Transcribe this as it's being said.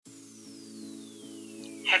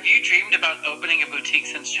Have you dreamed about opening a boutique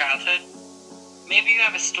since childhood? Maybe you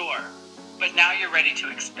have a store, but now you're ready to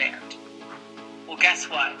expand. Well, guess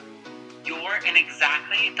what? You're in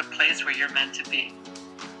exactly the place where you're meant to be.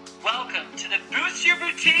 Welcome to the Boost Your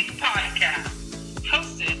Boutique podcast,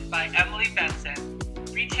 hosted by Emily Benson,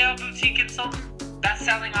 retail boutique consultant,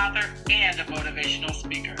 best-selling author, and a motivational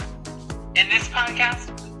speaker. In this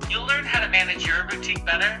podcast, you'll learn how to manage your boutique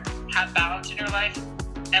better, have balance in your life,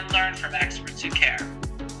 and learn from experts who care.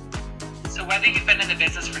 So whether you've been in the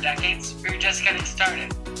business for decades or you're just getting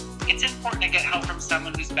started, it's important to get help from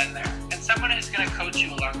someone who's been there and someone who's going to coach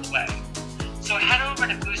you along the way. So head over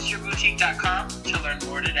to boostyourboutique.com to learn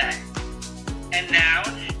more today. And now,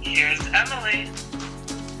 here's Emily.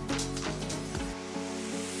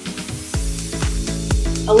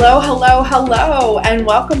 Hello, and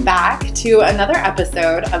welcome back to another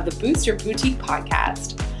episode of the Boost Your Boutique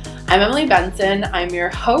podcast. I'm Emily Benson. I'm your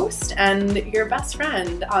host and your best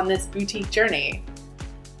friend on this boutique journey.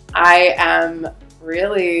 I am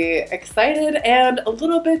really excited and a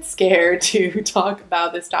little bit scared to talk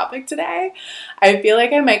about this topic today. I feel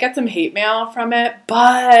like I might get some hate mail from it,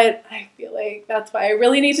 but I feel like that's why I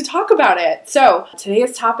really need to talk about it. So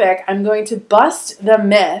today's topic, I'm going to bust the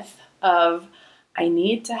myth of I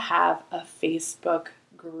need to have a Facebook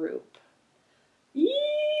group.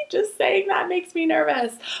 Just saying that makes me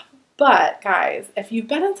nervous. But guys, if you've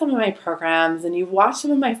been in some of my programs and you've watched some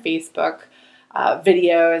of my Facebook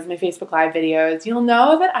videos, my Facebook Live videos, you'll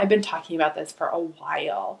know that I've been talking about this for a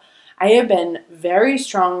while. I have been very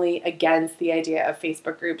strongly against the idea of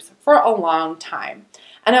Facebook groups for a long time.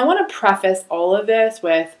 And I want to preface all of this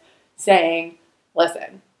with saying,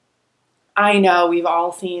 listen, I know we've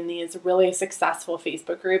all seen these really successful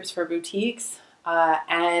Facebook groups for boutiques.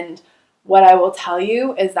 And what I will tell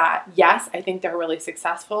you is that, yes, I think they're really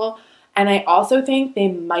successful. And I also think they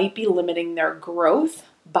might be limiting their growth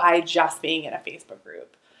by just being in a Facebook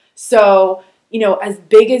group. So, as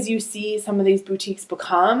big as you see some of these boutiques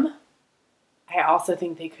become, I also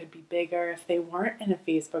think they could be bigger if they weren't in a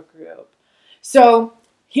Facebook group. So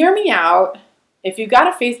hear me out. If you've got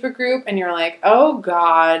a Facebook group and you're like, oh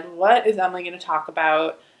God, what is Emily going to talk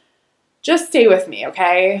about? Just stay with me,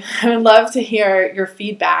 okay? I would love to hear your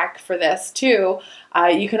feedback for this too.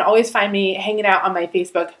 You can always find me hanging out on my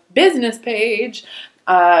Facebook business page.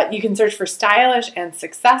 You can search for Stylish and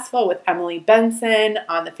Successful with Emily Benson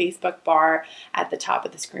on the Facebook bar at the top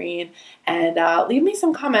of the screen. And leave me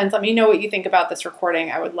some comments. Let me know what you think about this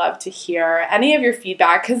recording. I would love to hear any of your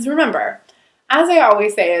feedback. Because remember, as I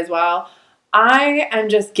always say as well, I am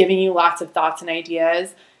just giving you lots of thoughts and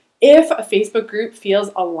ideas. If a Facebook group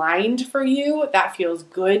feels aligned for you, that feels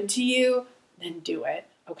good to you, then do it,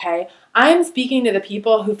 okay? I'm speaking to the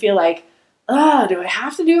people who feel like, do I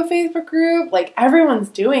have to do a Facebook group? Like everyone's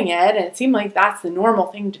doing it and it seemed like that's the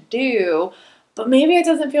normal thing to do, but maybe it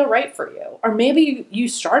doesn't feel right for you. Or maybe you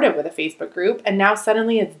started with a Facebook group and now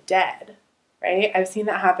suddenly it's dead, right? I've seen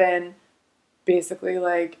that happen basically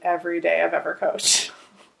like every day I've ever coached.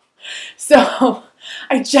 So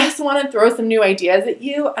I just want to throw some new ideas at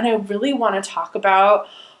you, and I really want to talk about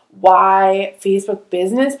why Facebook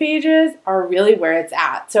business pages are really where it's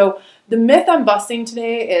at. So the myth I'm busting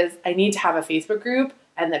today is I need to have a Facebook group,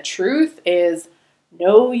 and the truth is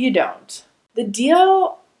no, you don't. The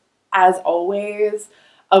deal, as always,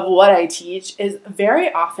 of what I teach is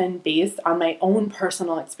very often based on my own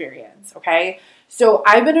personal experience, okay? So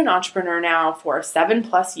I've been an entrepreneur now for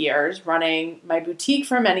 7+ years, running my boutique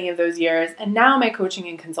for many of those years, and now my coaching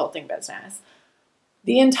and consulting business.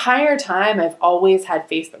 The entire time, I've always had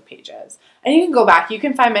Facebook pages. And you can go back, you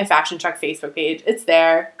can find my Fashion Truck Facebook page. It's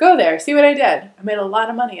there. Go there, see what I did. I made a lot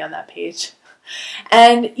of money on that page.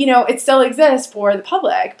 And, it still exists for the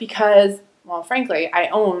public because, well, frankly, I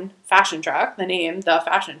own Fashion Truck, the name, The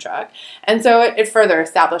Fashion Truck. And so it further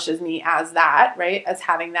establishes me as that, right, as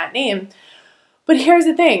having that name. But here's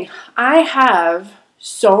the thing, I have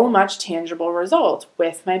so much tangible results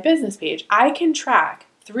with my business page. I can track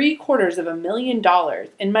 $750,000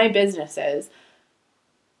 in my businesses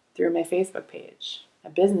through my Facebook page, a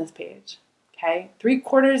business page, okay?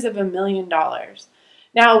 $750,000.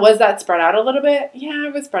 Now, was that spread out a little bit? Yeah,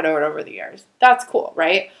 it was spread out over the years. That's cool,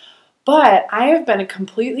 right? But I have been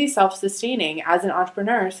completely self-sustaining as an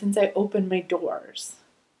entrepreneur since I opened my doors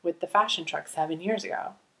with the Fashion Truck 7 years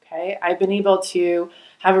ago. Okay, I've been able to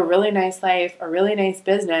have a really nice life, a really nice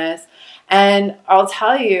business, and I'll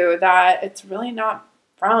tell you that it's really not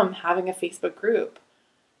from having a Facebook group,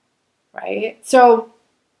 right? So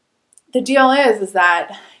the deal is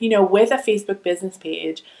that, with a Facebook business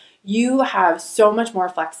page, you have so much more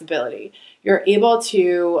flexibility. You're able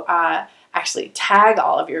to actually tag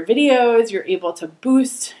all of your videos. You're able to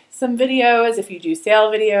boost some videos if you do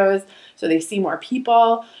sale videos so they see more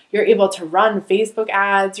people. You're able to run Facebook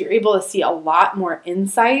ads. You're able to see a lot more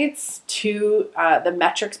insights to the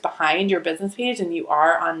metrics behind your business page than you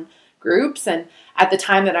are on groups. And at the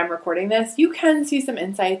time that I'm recording this, you can see some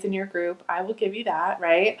insights in your group. I will give you that,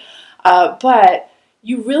 right? But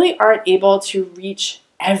you really aren't able to reach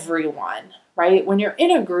everyone, right? When you're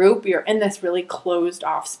in a group, you're in this really closed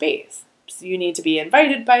off space. So you need to be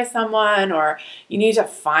invited by someone, or you need to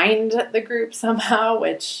find the group somehow,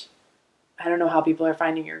 which I don't know how people are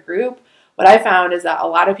finding your group. What I found is that a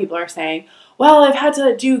lot of people are saying, well, I've had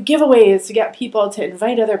to do giveaways to get people to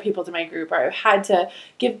invite other people to my group, or I've had to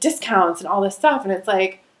give discounts and all this stuff. And it's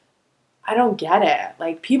like, I don't get it.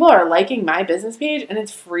 Like, people are liking my business page and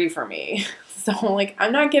it's free for me. So like,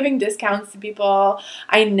 I'm not giving discounts to people.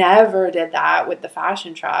 I never did that with the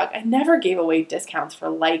fashion truck. I never gave away discounts for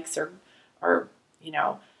likes or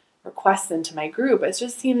requests into my group. It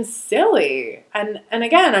just seems silly. And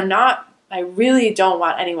again, I really don't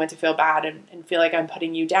want anyone to feel bad and feel like I'm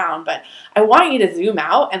putting you down, but I want you to zoom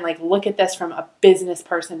out and like look at this from a business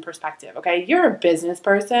person perspective. Okay. You're a business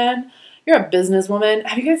person. You're a businesswoman.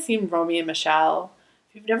 Have you guys seen Romy and Michelle?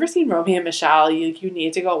 If you've never seen Romy and Michelle, you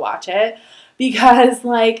need to go watch it, because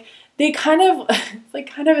like they it's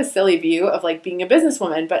kind of a silly view of like being a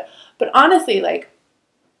businesswoman. But honestly, like,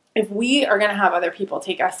 if we are going to have other people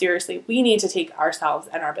take us seriously, we need to take ourselves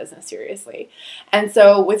and our business seriously. And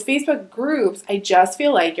so with Facebook groups, I just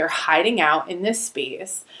feel like you're hiding out in this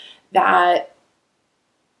space that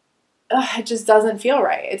it just doesn't feel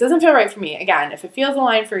right. It doesn't feel right for me. Again, if it feels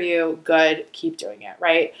aligned for you, good, keep doing it,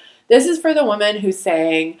 right? This is for the woman who's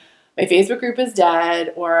saying, my Facebook group is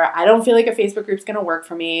dead, or I don't feel like a Facebook group's going to work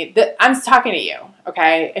for me. I'm talking to you,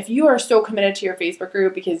 okay? If you are so committed to your Facebook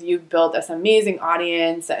group because you've built this amazing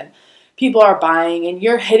audience and people are buying and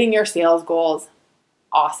you're hitting your sales goals,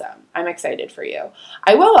 awesome. I'm excited for you.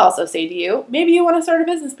 I will also say to you, maybe you want to start a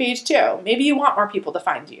business page too. Maybe you want more people to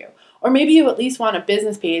find you. Or maybe you at least want a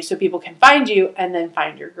business page so people can find you and then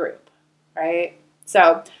find your group, right?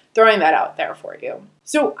 So throwing that out there for you.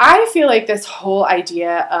 So I feel like this whole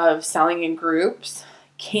idea of selling in groups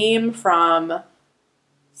came from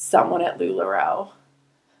someone at LuLaRoe.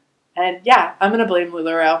 And yeah, I'm going to blame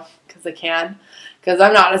LuLaRoe because I can, because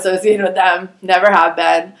I'm not associated with them, never have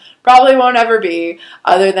been, probably won't ever be,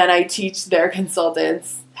 other than I teach their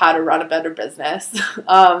consultants how to run a better business.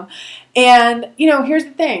 And here's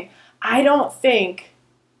the thing. I don't think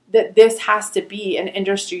that this has to be an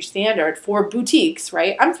industry standard for boutiques,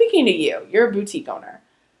 right? I'm speaking to you. You're a boutique owner.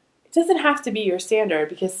 It doesn't have to be your standard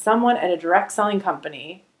because someone at a direct selling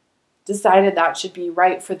company decided that should be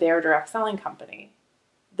right for their direct selling company.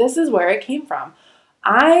 This is where it came from.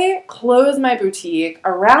 I closed my boutique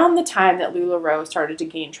around the time that LuLaRoe started to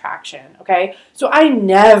gain traction, okay? So I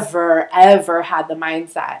never, ever had the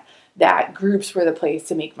mindset that groups were the place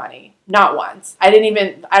to make money. Not once. I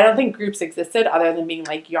don't think groups existed other than being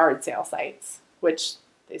like yard sale sites, which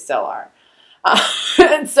they still are.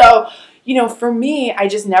 And so, for me, I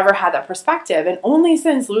just never had that perspective. And only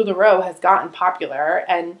since LuLaRoe has gotten popular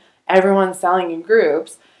and everyone's selling in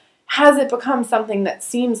groups, has it become something that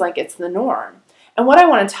seems like it's the norm. And what I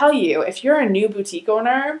want to tell you, if you're a new boutique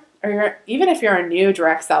owner, or even if you're a new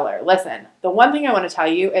direct seller, listen, the one thing I want to tell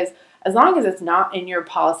you is, as long as it's not in your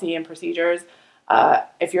policy and procedures,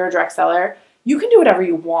 if you're a direct seller, you can do whatever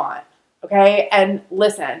you want, okay? And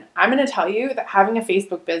listen, I'm going to tell you that having a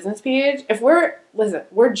Facebook business page,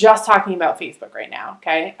 we're just talking about Facebook right now,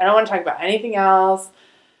 okay? I don't want to talk about anything else.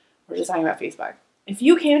 We're just talking about Facebook. If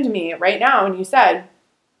you came to me right now and you said,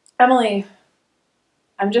 Emily,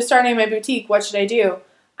 I'm just starting my boutique, what should I do?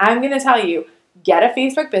 I'm going to tell you, get a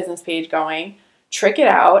Facebook business page going, trick it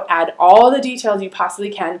out, add all the details you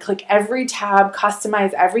possibly can, click every tab,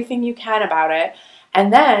 customize everything you can about it,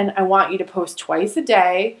 and then I want you to post twice a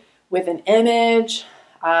day with an image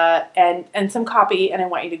and some copy, and I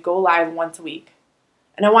want you to go live once a week.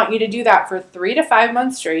 And I want you to do that for 3 to 5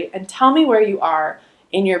 months straight, and tell me where you are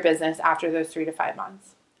in your business after those 3 to 5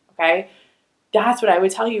 months, okay? That's what I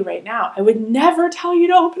would tell you right now. I would never tell you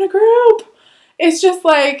to open a group. It's just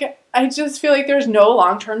like, I just feel like there's no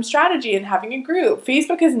long-term strategy in having a group.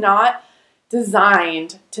 Facebook is not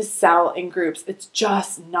designed to sell in groups. It's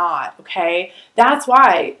just not, okay? That's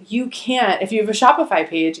why you can't, if you have a Shopify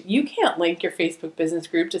page, you can't link your Facebook business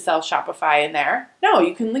group to sell Shopify in there. No,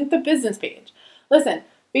 you can link the business page. Listen,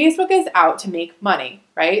 Facebook is out to make money,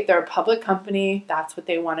 right? They're a public company. That's what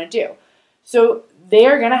they want to do. So they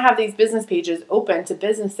are going to have these business pages open to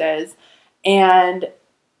businesses, and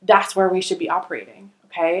that's where we should be operating,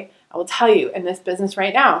 okay? I will tell you, in this business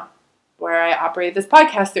right now, where I operate this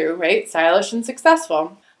podcast through, right? Stylish and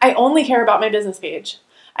Successful. I only care about my business page.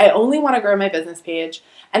 I only want to grow my business page,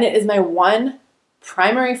 and it is my one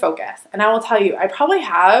primary focus. And I will tell you, I probably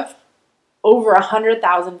have over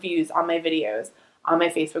 100,000 views on my videos on my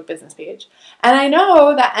Facebook business page. And I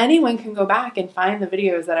know that anyone can go back and find the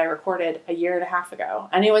videos that I recorded a year and a half ago.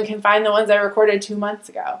 Anyone can find the ones I recorded 2 months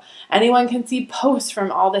ago. Anyone can see posts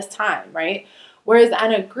from all this time, right? Whereas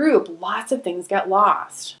in a group, lots of things get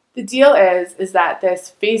lost. The deal is that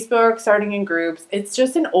this Facebook starting in groups, it's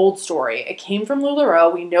just an old story. It came from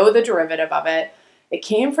LuLaRoe. We know the derivative of it. It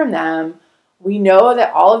came from them. We know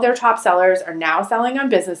that all of their top sellers are now selling on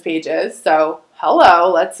business pages. So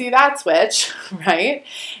hello, let's see that switch, right?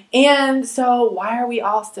 And so why are we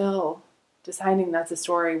all still deciding that's a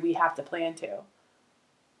story we have to play into?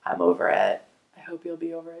 I'm over it. I hope you'll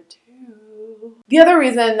be over it too. The other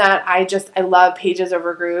reason that I love pages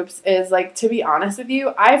over groups is, like, to be honest with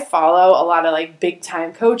you, I follow a lot of like big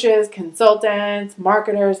time coaches, consultants,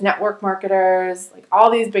 marketers, network marketers, like all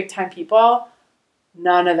these big time people.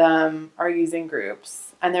 None of them are using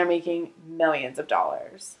groups, and they're making millions of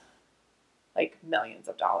dollars. Like millions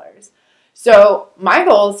of dollars. So my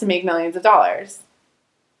goal is to make millions of dollars.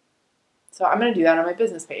 So I'm going to do that on my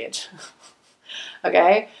business page.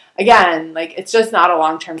 Okay? Again, like, it's just not a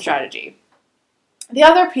long-term strategy. The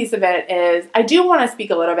other piece of it is I do want to speak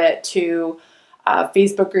a little bit to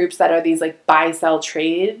Facebook groups that are these like buy, sell,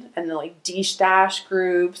 trade, and the like D-stash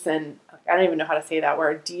groups, and I don't even know how to say that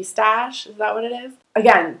word. D-stash, is that what it is?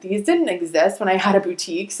 Again, these didn't exist when I had a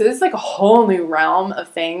boutique. So this is like a whole new realm of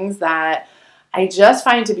things that I just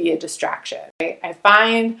find to be a distraction. Right? I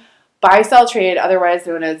find buy, sell, trade, otherwise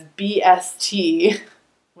known as BST,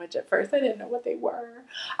 which at first I didn't know what they were.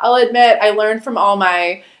 I'll admit I learned from all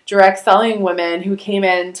my direct selling women who came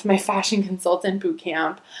into my fashion consultant boot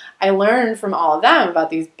camp. I learned from all of them about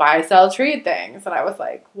these buy, sell, trade things. And I was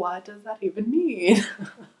like, what does that even mean?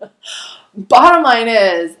 Bottom line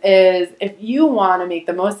is if you want to make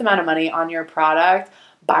the most amount of money on your product,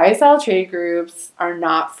 buy, sell, trade groups are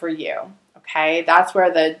not for you. Okay, that's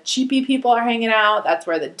where the cheapy people are hanging out. That's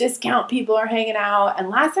where the discount people are hanging out. And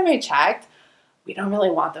last time I checked, we don't really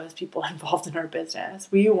want those people involved in our business.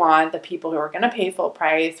 We want the people who are going to pay full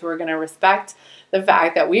price, who are going to respect the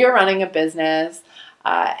fact that we are running a business.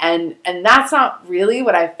 And that's not really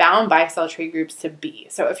what I found buy, sell, trade groups to be.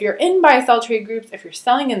 So if you're in buy, sell, trade groups, if you're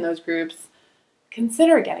selling in those groups,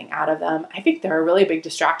 consider getting out of them. I think they're a really big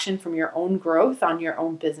distraction from your own growth on your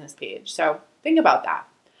own business page. So think about that.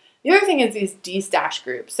 The other thing is these D-stash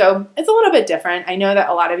groups. So it's a little bit different. I know that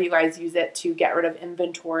a lot of you guys use it to get rid of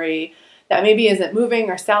inventory that maybe isn't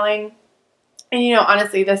moving or selling. And, you know,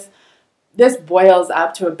 honestly, this boils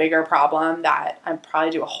up to a bigger problem that I'll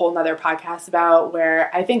probably do a whole nother podcast about,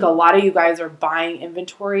 where I think a lot of you guys are buying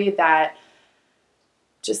inventory that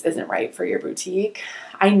just isn't right for your boutique.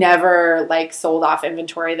 I never sold off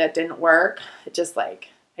inventory that didn't work. I just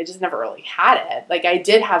never really had it. Like, I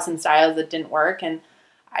did have some styles that didn't work, and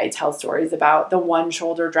I tell stories about the one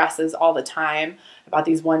shoulder dresses all the time, about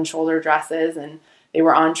these one shoulder dresses, and they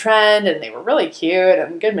were on trend and they were really cute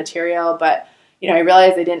and good material, but I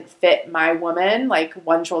realized they didn't fit my woman. Like,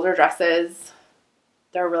 one shoulder dresses,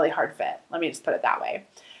 they're a really hard fit. Let me just put it that way.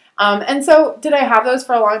 And so did I have those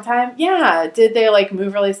for a long time? Yeah. Did they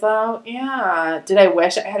move really slow? Yeah. Did I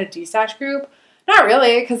wish I had a D-stash group? Not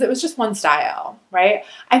really, because it was just one style, right?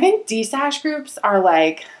 I think D-stash groups are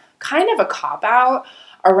kind of a cop-out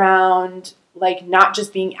around not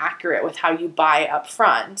just being accurate with how you buy up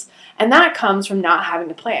front. And that comes from not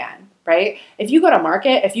having a plan, right? If you go to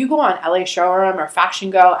market, if you go on LA Showroom or Fashion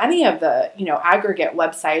Go, any of the, aggregate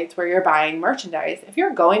websites where you're buying merchandise, if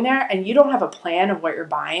you're going there and you don't have a plan of what you're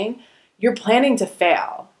buying, you're planning to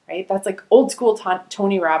fail, right? That's old school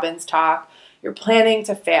Tony Robbins talk. You're planning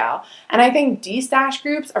to fail. And I think D-stash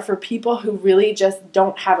groups are for people who really just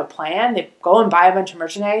don't have a plan. They go and buy a bunch of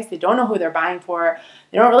merchandise. They don't know who they're buying for.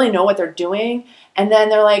 They don't really know what they're doing. And then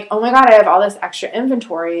they're like, oh my God, I have all this extra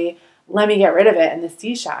inventory. Let me get rid of it in this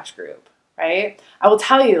D-stash group, right? I will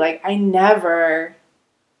tell you, I never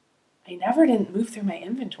didn't move through my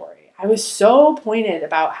inventory. I was so pointed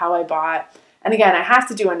about how I bought. And again, I have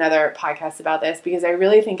to do another podcast about this because I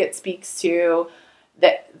really think it speaks to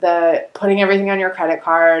the putting everything on your credit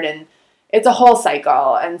card, and it's a whole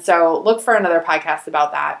cycle. And so look for another podcast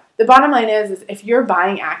about that. The bottom line is if you're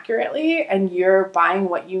buying accurately and you're buying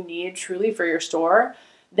what you need truly for your store,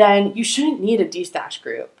 then you shouldn't need a D-stash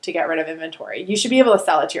group to get rid of inventory. You should be able to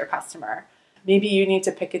sell it to your customer. Maybe you need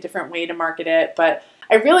to pick a different way to market it, but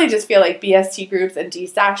I really just feel like BST groups and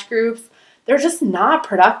D-stash groups, they're just not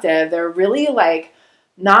productive. They're really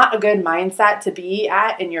not a good mindset to be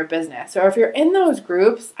at in your business. So if you're in those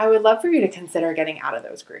groups, I would love for you to consider getting out of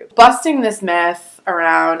those groups. Busting this myth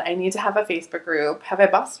around, I need to have a Facebook group. Have I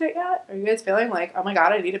busted it yet? Are you guys feeling like, oh my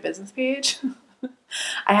God, I need a business page?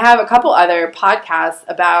 I have a couple other podcasts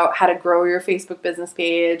about how to grow your Facebook business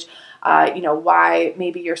page, why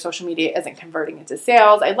maybe your social media isn't converting into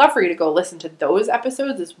sales. I'd love for you to go listen to those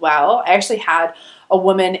episodes as well. I actually had a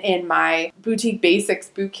woman in my Boutique Basics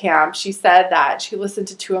Bootcamp. She said that she listened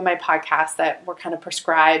to 2 of my podcasts that were kind of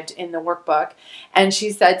prescribed in the workbook. And she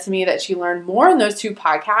said to me that she learned more in those 2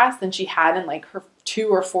 podcasts than she had in like her 2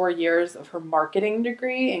 or 4 years of her marketing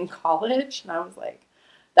degree in college. And I was like,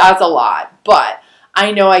 that's a lot. But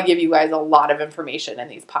I know I give you guys a lot of information in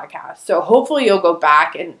these podcasts. So hopefully you'll go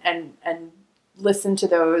back and listen to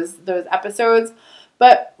those episodes.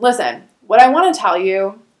 But listen, what I want to tell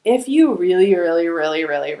you, if you really, really, really,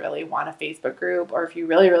 really, really want a Facebook group, or if you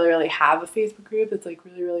really, really, really have a Facebook group that's like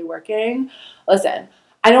really, really working, listen,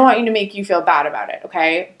 I don't want you to make you feel bad about it,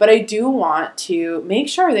 okay? But I do want to make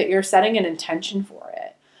sure that you're setting an intention for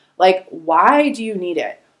it. Like, why do you need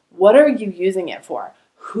it? What are you using it for?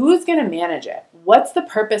 Who's going to manage it? What's the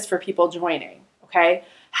purpose for people joining? Okay.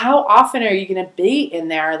 How often are you going to be in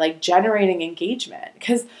there like generating engagement?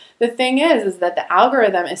 Because the thing is that the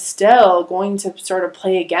algorithm is still going to sort of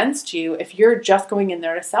play against you if you're just going in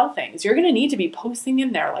there to sell things. You're going to need to be posting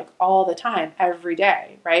in there like all the time, every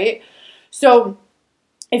day, right? So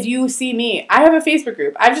if you see me, I have a Facebook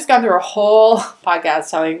group. I've just gone through a whole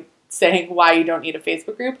podcast saying why you don't need a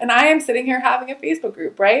Facebook group. And I am sitting here having a Facebook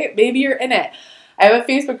group, right? Maybe you're in it. I have a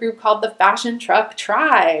Facebook group called the Fashion Truck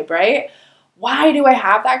Tribe, right? Why do I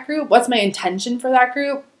have that group? What's my intention for that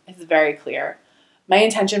group? It's very clear. My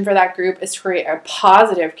intention for that group is to create a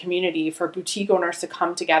positive community for boutique owners to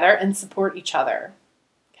come together and support each other,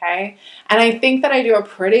 okay? And I think that I do a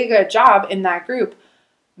pretty good job in that group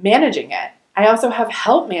managing it. I also have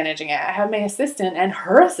help managing it. I have my assistant and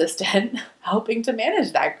her assistant helping to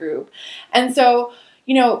manage that group. And so,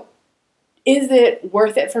 is it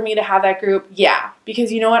worth it for me to have that group? Yeah,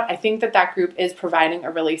 because you know what? I think that group is providing a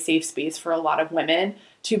really safe space for a lot of women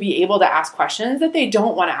to be able to ask questions that they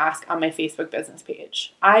don't want to ask on my Facebook business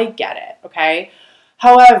page. I get it, okay?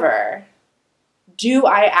 However, do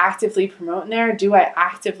I actively promote in there? Do I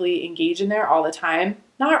actively engage in there all the time?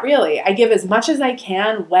 Not really. I give as much as I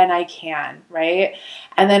can when I can, right?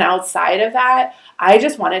 And then outside of that, I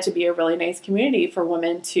just want it to be a really nice community for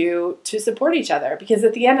women to support each other. Because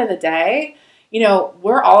at the end of the day,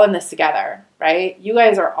 we're all in this together, right? You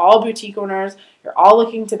guys are all boutique owners. You're all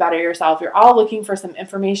looking to better yourself. You're all looking for some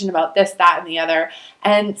information about this, that, and the other.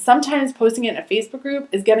 And sometimes posting it in a Facebook group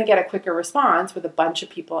is going to get a quicker response with a bunch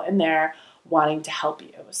of people in there wanting to help you.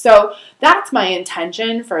 So that's my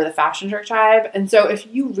intention for the Fashion Truck Tribe. And so if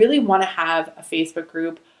you really want to have a Facebook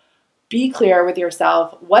group, be clear with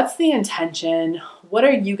yourself. What's the intention? What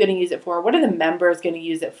are you going to use it for? What are the members going to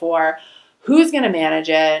use it for? Who's going to manage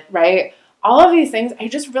it, right? All of these things, I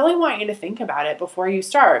just really want you to think about it before you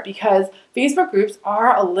start, because Facebook groups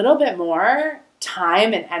are a little bit more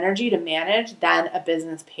time and energy to manage than a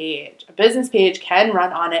business page. A business page can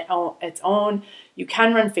run on its own. You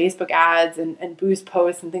can run Facebook ads and boost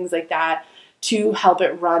posts and things like that to help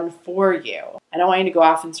it run for you. I don't want you to go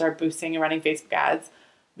off and start boosting and running Facebook ads.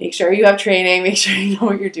 Make sure you have training. Make sure you know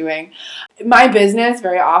what you're doing. My business,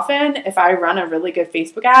 very often, if I run a really good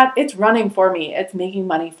Facebook ad, it's running for me. It's making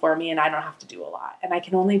money for me, and I don't have to do a lot. And I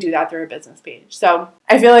can only do that through a business page. So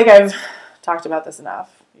I feel like I've talked about this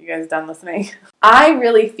enough. You guys done listening? I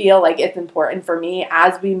really feel like it's important for me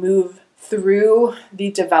as we move through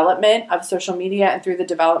the development of social media and through the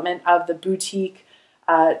development of the boutique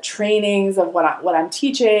trainings of what I'm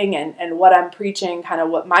teaching and what I'm preaching, kind of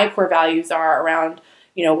what my core values are around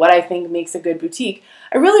what I think makes a good boutique.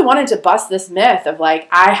 I really wanted to bust this myth of like,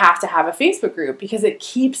 I have to have a Facebook group, because it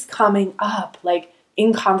keeps coming up like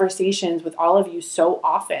in conversations with all of you so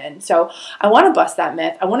often. So I want to bust that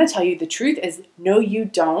myth. I want to tell you the truth is no, you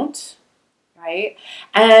don't, right?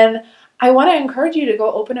 And I want to encourage you to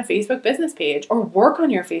go open a Facebook business page or work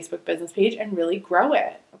on your Facebook business page and really grow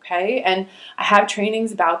it, okay? And I have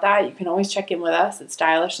trainings about that. You can always check in with us at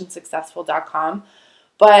stylishandsuccessful.com.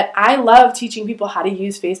 But I love teaching people how to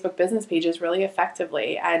use Facebook business pages really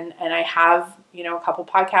effectively. And I have, a couple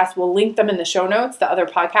podcasts. We'll link them in the show notes, the other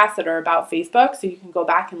podcasts that are about Facebook, so you can go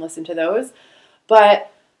back and listen to those.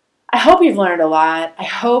 But I hope you've learned a lot. I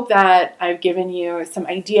hope that I've given you some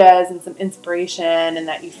ideas and some inspiration, and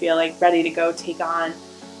that you feel like ready to go take on a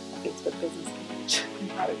Facebook business page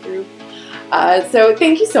and have a group. So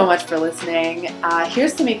thank you so much for listening.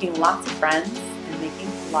 Here's to making lots of friends and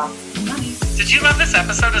making lots of money. Did you love this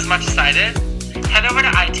episode as much as I did? head over to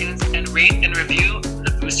iTunes and rate and review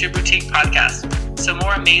the Boost Your Boutique podcast so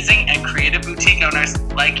more amazing and creative boutique owners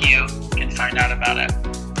like you can find out about it.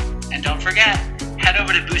 And don't forget, head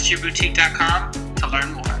over to boostyourboutique.com to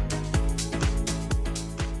learn more.